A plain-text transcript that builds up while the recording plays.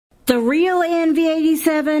The real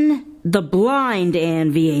NV87, the blind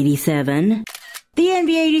NV87, the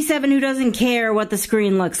NV87 who doesn't care what the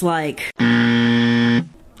screen looks like. Hi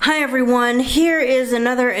everyone, here is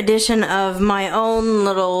another edition of my own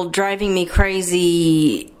little driving me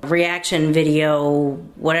crazy reaction video,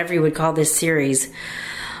 whatever you would call this series.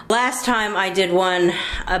 Last time I did one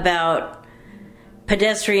about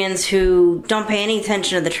pedestrians who don't pay any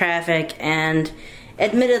attention to the traffic, and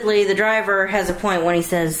admittedly the driver has a point when he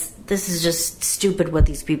says, this is just stupid what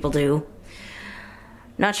these people do.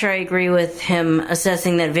 Not sure I agree with him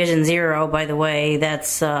assessing that Vision Zero, by the way.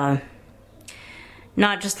 That's not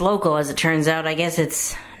just local, as it turns out. I guess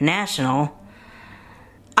it's national.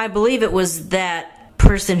 I believe it was that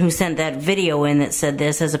person who sent that video in that said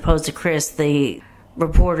this, as opposed to Chris, the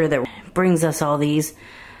reporter that brings us all these.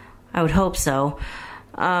 I would hope so.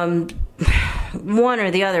 One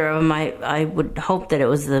or the other of them, I would hope that it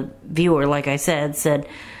was the viewer, like I said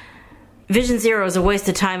Vision Zero is a waste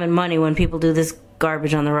of time and money when people do this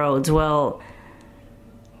garbage on the roads. Well,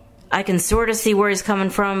 I can sort of see where he's coming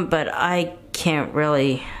from, but I can't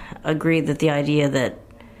really agree that the idea that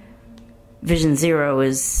Vision Zero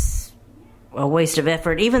is a waste of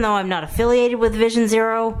effort. Even though I'm not affiliated with Vision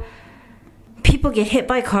Zero, people get hit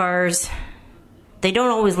by cars. They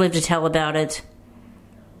don't always live to tell about it.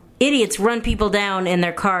 Idiots run people down in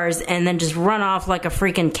their cars and then just run off like a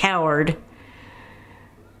freaking coward.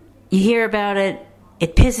 You hear about it,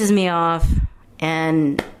 it pisses me off,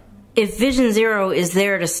 and if Vision Zero is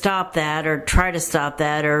there to stop that, or try to stop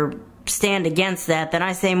that, or stand against that, then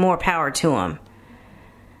I say more power to them.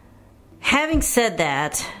 Having said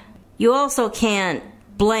that, you also can't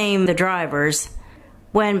blame the drivers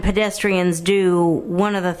when pedestrians do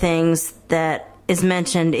one of the things that is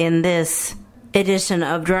mentioned in this edition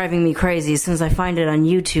of Driving Me Crazy, since I find it on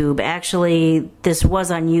YouTube. Actually, this was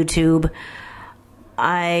on YouTube.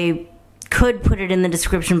 I could put it in the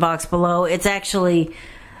description box below. It's actually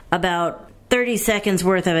about 30 seconds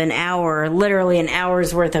worth of an hour, literally an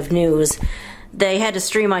hour's worth of news. They had to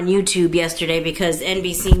stream on YouTube yesterday because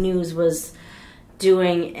NBC News was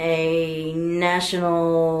doing a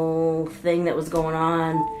national thing that was going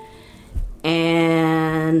on,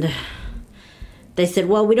 and they said,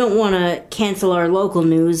 well, we don't want to cancel our local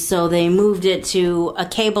news, so they moved it to a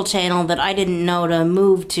cable channel that I didn't know to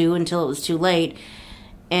move to until it was too late,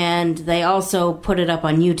 and they also put it up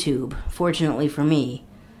on YouTube, fortunately for me.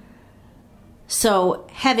 So,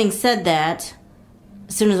 having said that,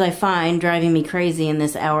 as soon as I find Driving Me Crazy in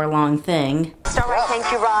this hour-long thing. All right, thank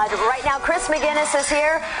you, Rod. Right now, Chris McGinnis is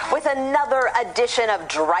here with another edition of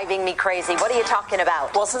Driving Me Crazy. What are you talking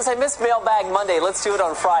about? Well, since I missed Mailbag Monday, let's do it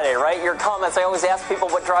on Friday, right? Your comments, I always ask people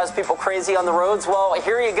what drives people crazy on the roads. Well,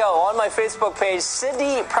 here you go. On my Facebook page,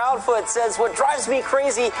 Sydney Proudfoot says, what drives me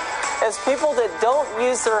crazy is people that don't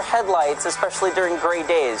use their headlights, especially during gray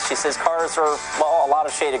days. She says cars are, well, a lot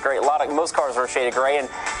of shaded gray. Most cars are shaded gray, and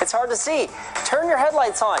it's hard to see. Turn your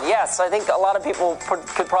headlights on. Yes, I think a lot of people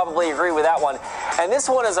could probably agree with that one. And this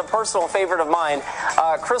one is a personal favorite of mine.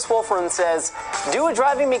 Chris Wolfram says, do a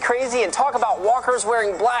Driving Me Crazy and talk about walkers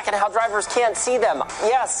wearing black and how drivers can't see them.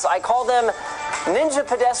 Yes, I call them ninja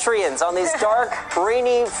pedestrians. On these dark,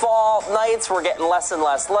 rainy fall nights, we're getting less and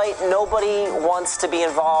less light. Nobody wants to be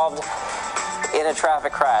involved in a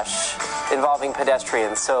traffic crash involving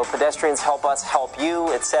pedestrians. So pedestrians help us help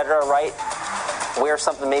you, etc., right? Wear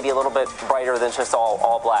something maybe a little bit brighter than just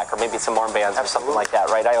all black, or maybe some armbands or something like that,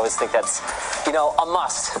 right? I always think that's, a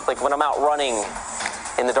must. Like when I'm out running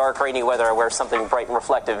in the dark, rainy weather, I wear something bright and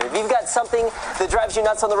reflective. If you've got something that drives you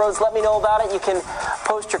nuts on the roads, let me know about it. You can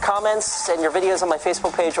post your comments and your videos on my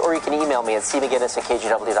Facebook page, or you can email me at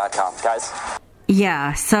cmcginnis@kgw.com. Guys?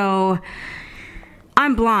 Yeah, so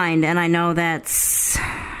I'm blind, and I know that's,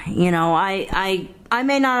 I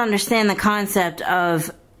may not understand the concept of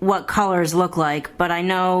what colors look like, but I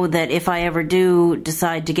know that if I ever do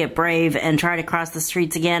decide to get brave and try to cross the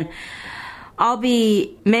streets again, I'll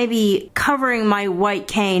be maybe covering my white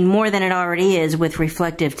cane more than it already is with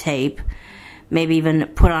reflective tape. Maybe even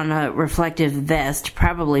put on a reflective vest,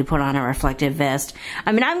 probably put on a reflective vest.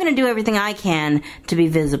 I mean, I'm going to do everything I can to be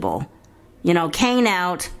visible. Cane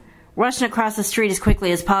out, rushing across the street as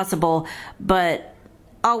quickly as possible, but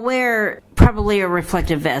I'll wear probably a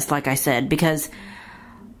reflective vest, like I said, because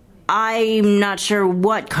I'm not sure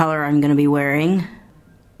what color I'm going to be wearing,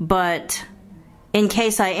 but in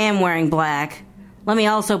case I am wearing black, let me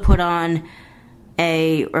also put on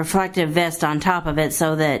a reflective vest on top of it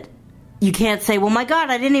so that you can't say, well, my God,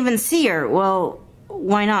 I didn't even see her. Well,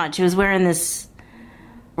 why not? She was wearing this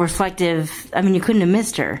reflective, you couldn't have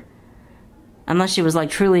missed her. Unless she was, like,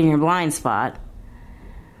 truly in your blind spot.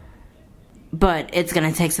 but it's going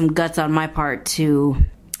to take some guts on my part to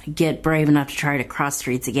get brave enough to try to cross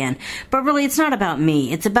streets again. But really, it's not about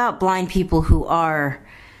me. It's about blind people who are,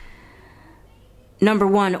 number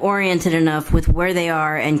one, oriented enough with where they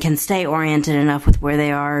are and can stay oriented enough with where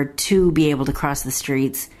they are to be able to cross the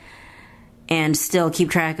streets and still keep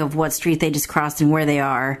track of what street they just crossed and where they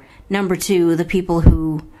are. Number two, the people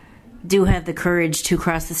who do have the courage to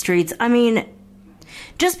cross the streets. I mean,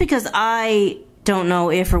 just because I don't know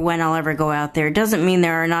if or when I'll ever go out there doesn't mean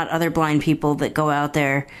there are not other blind people that go out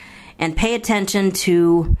there and pay attention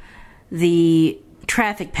to the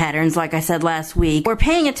traffic patterns, like I said last week. We're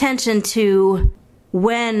paying attention to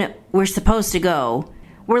when we're supposed to go.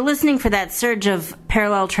 We're listening for that surge of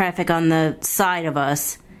parallel traffic on the side of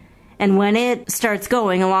us, and when it starts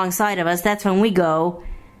going alongside of us, that's when we go,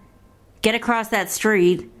 get across that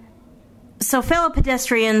street. So fellow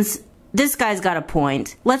pedestrians, this guy's got a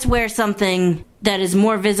point. Let's wear something that is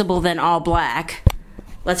more visible than all black.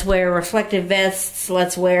 Let's wear reflective vests.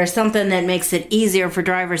 Let's wear something that makes it easier for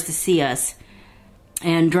drivers to see us.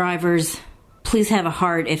 And drivers, please have a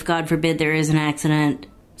heart if, God forbid, there is an accident.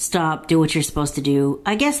 Stop, do what you're supposed to do.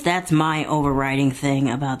 I guess that's my overriding thing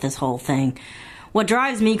about this whole thing. What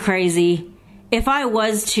drives me crazy, if I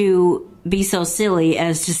was to be so silly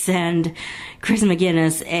as to send Chris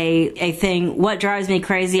McGinnis a thing, what drives me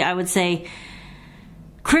crazy, I would say,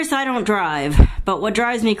 Chris, I don't drive, but what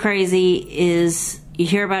drives me crazy is, you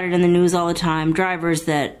hear about it in the news all the time, drivers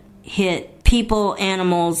that hit people,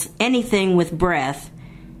 animals, anything with breath,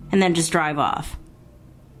 and then just drive off.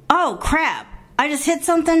 Oh, crap, I just hit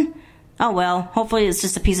something? Oh well, hopefully it's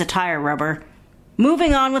just a piece of tire rubber.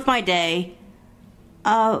 Moving on with my day.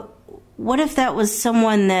 What if that was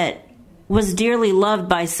someone that was dearly loved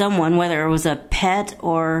by someone, whether it was a pet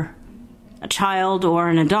or a child or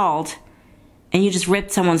an adult, and you just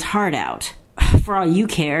ripped someone's heart out? For all you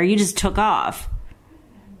care, you just took off.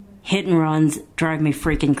 Hit and runs drive me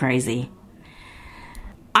freaking crazy.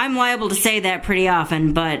 I'm liable to say that pretty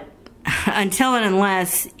often, but until and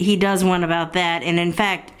unless he does one about that, and in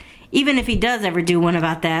fact, even if he does ever do one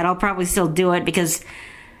about that, I'll probably still do it, because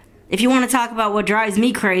if you want to talk about what drives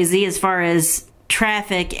me crazy as far as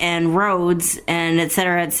traffic and roads and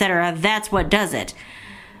etc., that's what does it.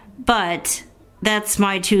 But that's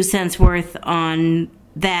my 2 cents worth on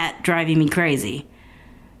that driving me crazy.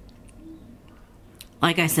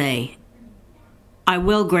 Like I say, I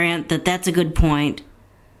will grant that that's a good point.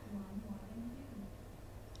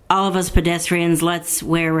 All of us pedestrians, let's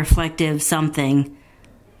wear reflective something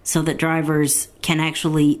so that drivers can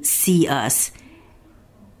actually see us,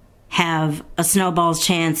 have a snowball's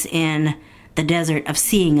chance in the desert of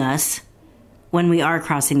seeing us when we are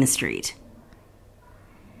crossing the street.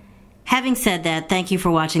 Having said that, thank you for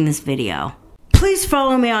watching this video. Please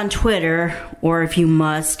follow me on Twitter, or if you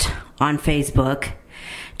must, on Facebook.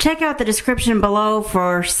 Check out the description below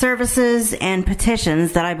for services and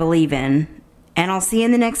petitions that I believe in, and I'll see you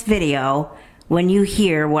in the next video when you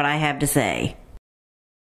hear what I have to say.